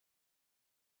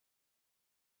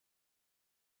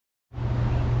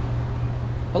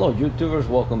Hello YouTubers,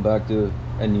 welcome back to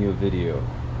a new video.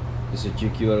 This is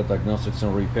GQ Auto Diagnostics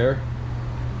and Repair.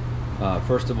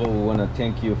 First of all, we want to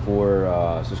thank you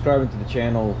for subscribing to the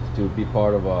channel, to be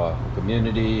part of a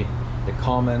community, the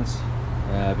comments.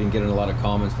 I've been getting a lot of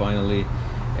comments finally,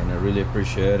 and I really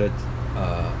appreciate it.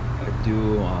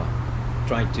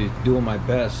 Trying to do my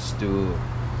best to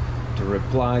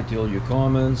reply to all your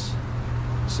comments.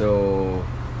 So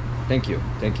thank you,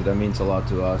 that means a lot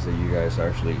to us, that you guys are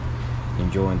actually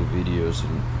enjoying the videos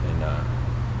and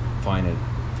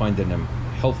finding them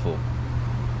helpful.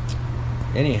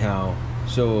 Anyhow,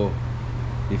 so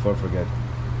before I forget,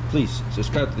 please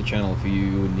subscribe to the channel. If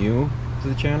you're new to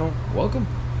the channel, welcome.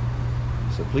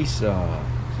 So please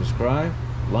subscribe,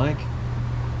 like,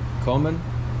 comment,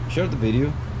 share the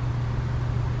video.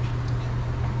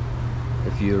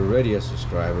 If you're already a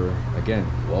subscriber, again,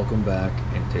 welcome back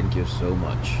and thank you so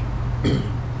much.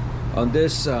 On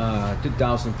this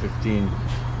 2015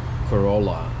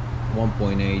 Corolla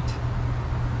 1.8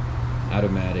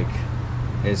 automatic,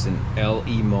 is an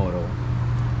LE model.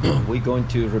 We're going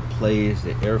to replace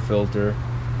the air filter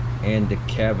and the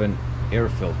cabin air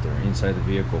filter inside the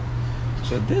vehicle.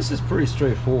 So this is pretty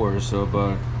straightforward, so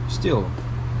but still,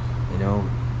 you know,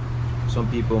 some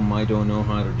people might don't know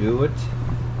how to do it,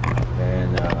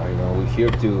 and you know, we're here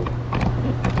to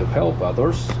help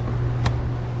others,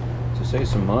 to save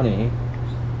some money,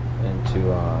 and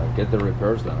to get the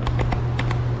repairs done.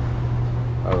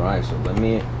 Alright, so let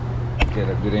me get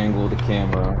a good angle of the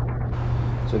camera.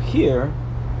 So here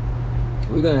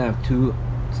we're gonna have two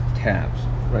tabs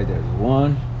right there,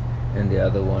 one and the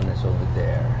other one is over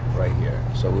there, right here.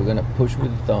 So we're gonna push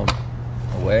with the thumb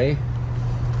away,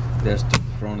 this to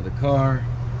the front of the car,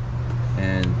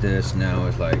 and this now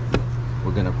is like,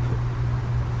 we're gonna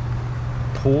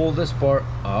pull this part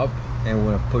up, and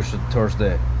we're gonna push it towards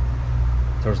the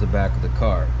back of the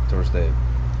car, towards the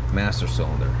master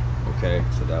cylinder. Okay,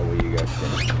 so that way you guys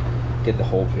can get the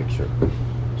whole picture.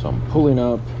 So I'm pulling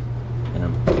up and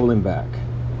I'm pulling back.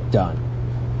 Done.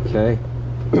 Okay.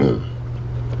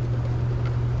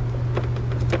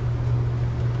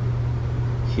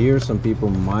 Here some people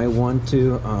might want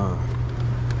to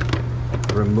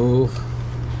remove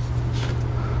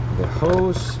the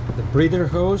hose, the breather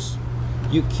hose.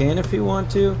 You can if you want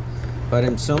to, but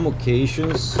in some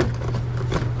occasions,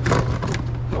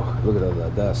 oh, look at all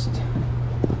that dust.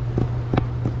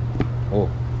 Oh,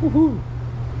 woohoo!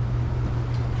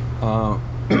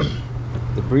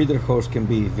 The breather hose can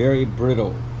be very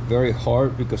brittle, very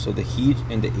hard because of the heat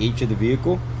and the age of the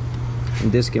vehicle,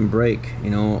 and this can break, you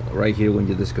know, right here when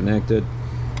you disconnect it.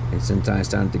 And sometimes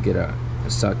time to get a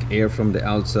suck air from the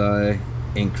outside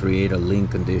and create a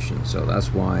leak condition. So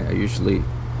that's why I usually,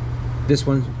 this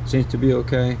one seems to be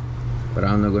okay, but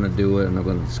I'm not gonna do it. I'm not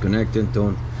gonna disconnect it.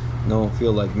 Don't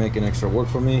feel like making extra work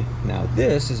for me. Now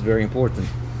this is very important.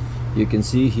 You can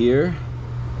see here,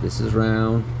 this is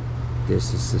round,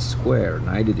 this is a square,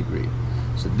 90 degree.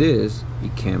 So this, you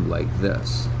cam like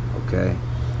this, okay?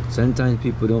 Sometimes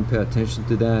people don't pay attention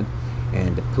to that,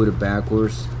 and they put it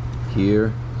backwards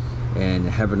here, and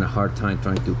having a hard time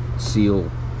trying to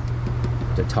seal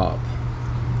the top,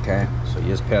 okay? So you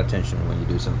just pay attention when you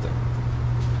do something.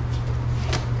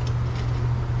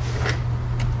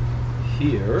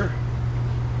 Here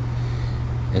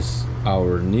is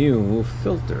our new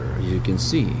filter, you can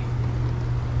see.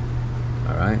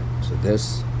 All right, so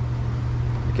this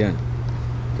again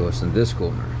goes in this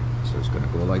corner, so it's gonna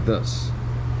go like this.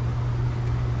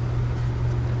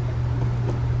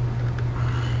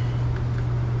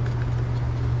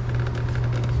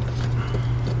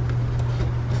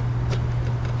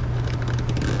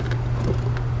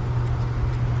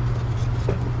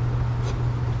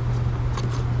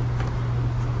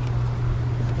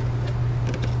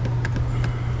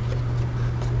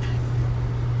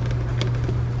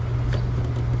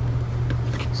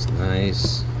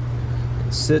 Nice,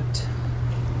 and sit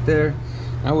there.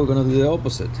 Now we're gonna do the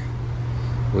opposite.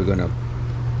 We're gonna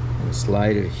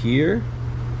slide it here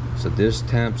so this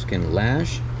tabs can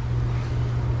lash.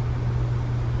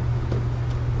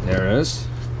 There it is.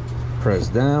 Press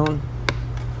down,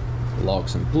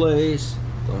 locks in place.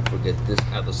 Don't forget this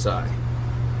other side,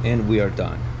 and we are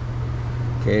done.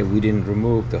 Okay, we didn't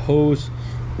remove the hose,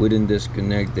 we didn't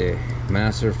disconnect the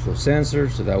master flow sensor,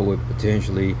 so that would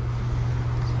potentially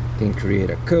can create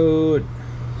a code,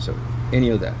 so any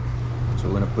of that. So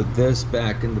we're gonna put this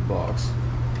back in the box,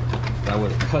 that way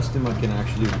the customer can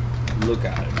actually look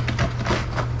at it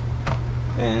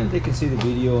and they can see the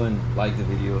video and like the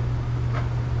video.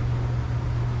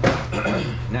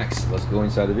 Next, let's go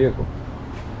inside the vehicle.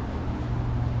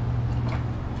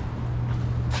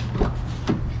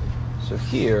 So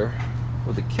here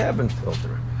for the cabin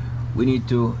filter, we need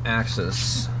to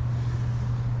access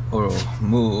or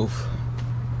remove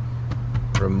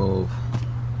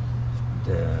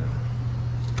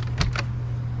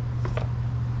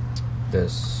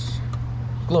this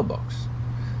glove box.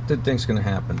 Two things gonna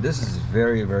happen. This is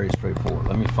very, very straightforward.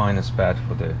 Let me find a spot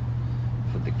for the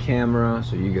camera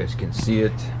so you guys can see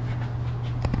it.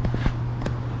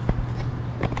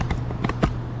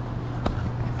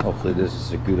 Hopefully this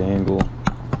is a good angle.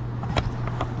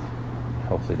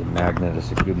 Hopefully the magnet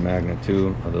is a good magnet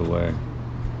too. Otherwise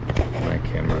my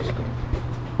camera is gonna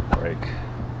break.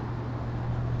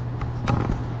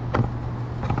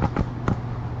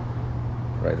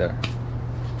 Right there.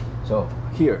 So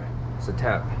here it's a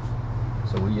tab.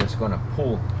 So we're just gonna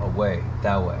pull away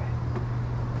that way.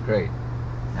 Great.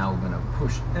 Now we're gonna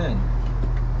push in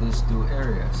these two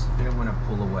areas. Then we're gonna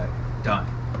pull away. Done.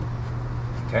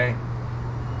 Okay.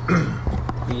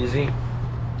 Easy.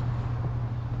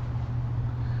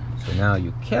 So now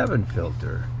your cabin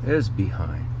filter is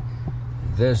behind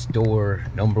this door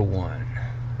number 1.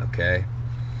 Okay.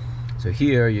 So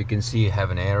here you can see you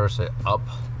have an arrow so up.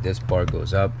 This part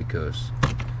goes up because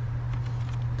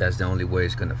that's the only way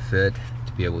it's gonna fit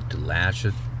to be able to latch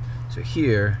it. So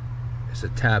here is a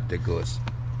tab that goes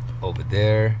over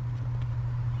there.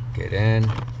 Get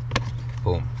in.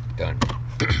 Boom. Done.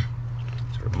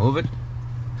 So remove it.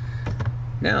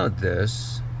 Now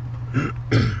this,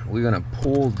 we're gonna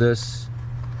pull this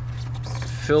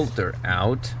filter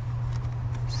out.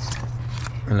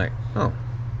 And like, oh.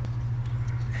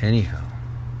 Anyhow.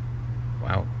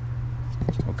 Wow.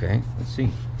 Okay, let's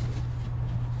see.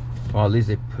 Well, at least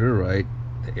they put it right.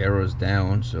 The arrow's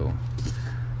down, so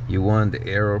you want the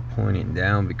arrow pointing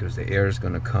down because the air is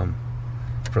going to come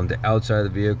from the outside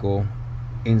of the vehicle.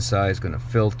 Inside is going to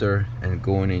filter and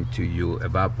going into your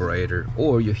evaporator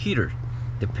or your heater,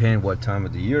 depending what time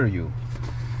of the year you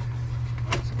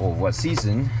or what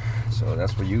season. So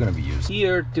that's what you're going to be using.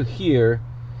 Here to here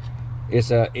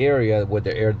is an area where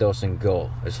the air doesn't go.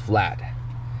 It's flat.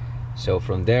 So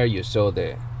from there you saw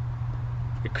the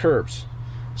curves.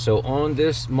 So on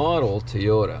this model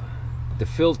Toyota, the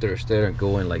filter instead of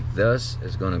going like this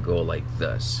is going to go like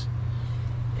this,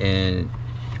 and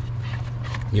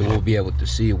you will be able to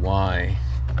see why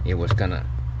it was kind of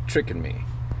tricking me.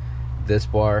 This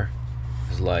bar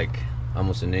is like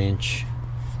almost an inch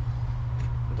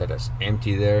that is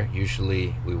empty there.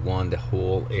 Usually we want the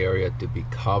whole area to be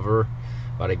covered,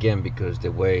 but again, because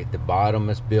the way the bottom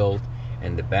is built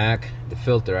and the back, the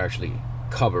filter actually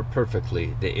cover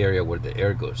perfectly the area where the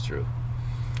air goes through.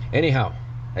 Anyhow,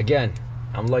 again,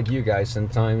 I'm like you guys,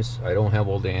 sometimes I don't have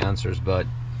all the answers, but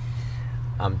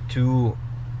I'm too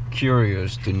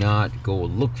curious to not go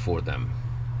look for them.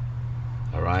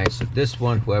 All right, so this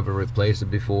one, whoever replaced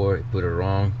it before, put it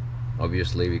wrong,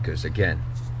 obviously, because again,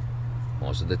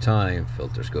 most of the time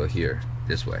filters go here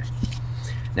this way.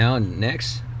 Now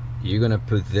next, you're gonna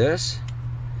put this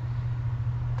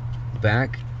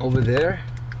back over there.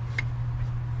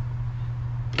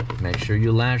 Make sure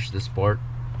you latch this part.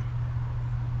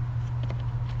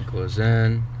 Goes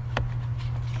in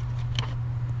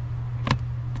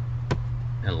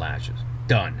and latches.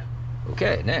 Done.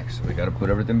 Okay, next we got to put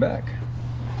everything back,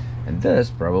 and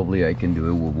this probably I can do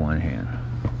it with one hand.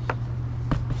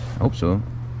 Hope so.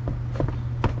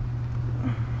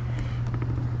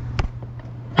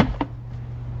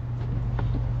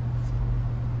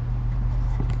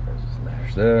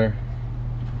 There's there.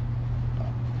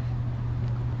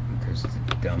 There's the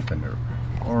dampener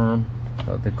arm,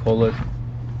 how they call it.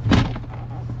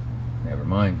 Never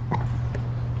mind.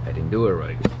 I didn't do it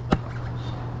right.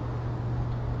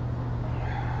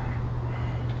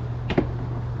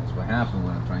 That's what happens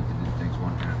when I'm trying to do things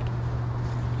one hand.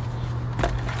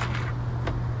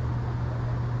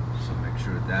 So make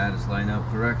sure that is lined up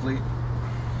correctly.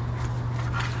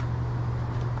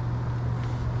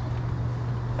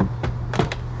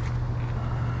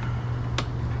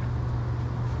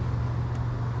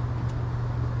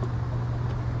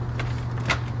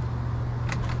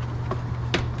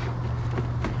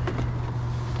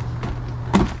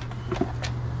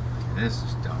 This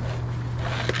is done.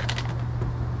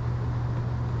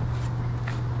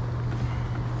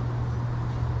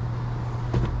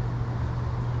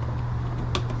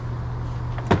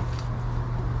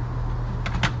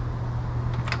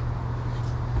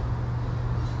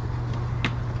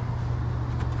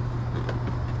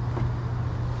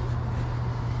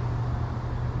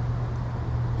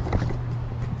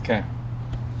 Okay.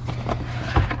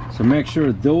 So make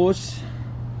sure those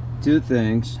two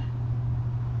things,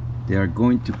 they are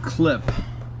going to clip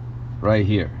right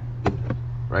here,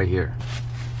 right here.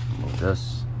 Move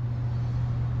this.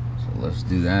 So let's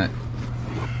do that.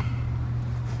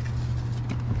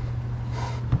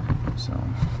 So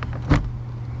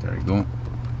there you go.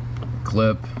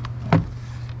 Clip.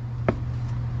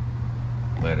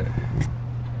 Let it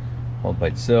hold by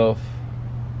itself.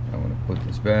 I'm going to put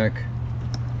this back.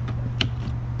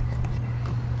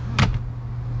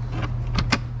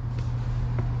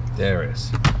 There it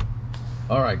is.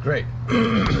 All right, great.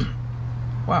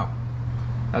 Wow,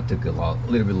 that took a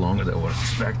little bit longer than I was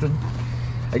expecting.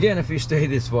 Again, if you stayed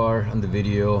this far on the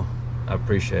video, I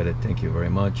appreciate it. Thank you very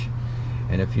much.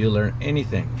 And if you learned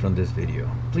anything from this video,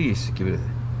 please give it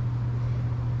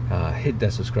hit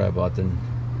that subscribe button,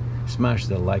 smash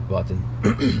the like button,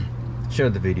 share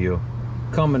the video,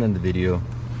 comment on the video,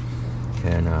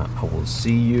 and I will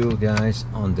see you guys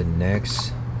on the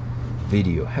next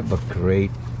video. Have a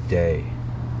great day.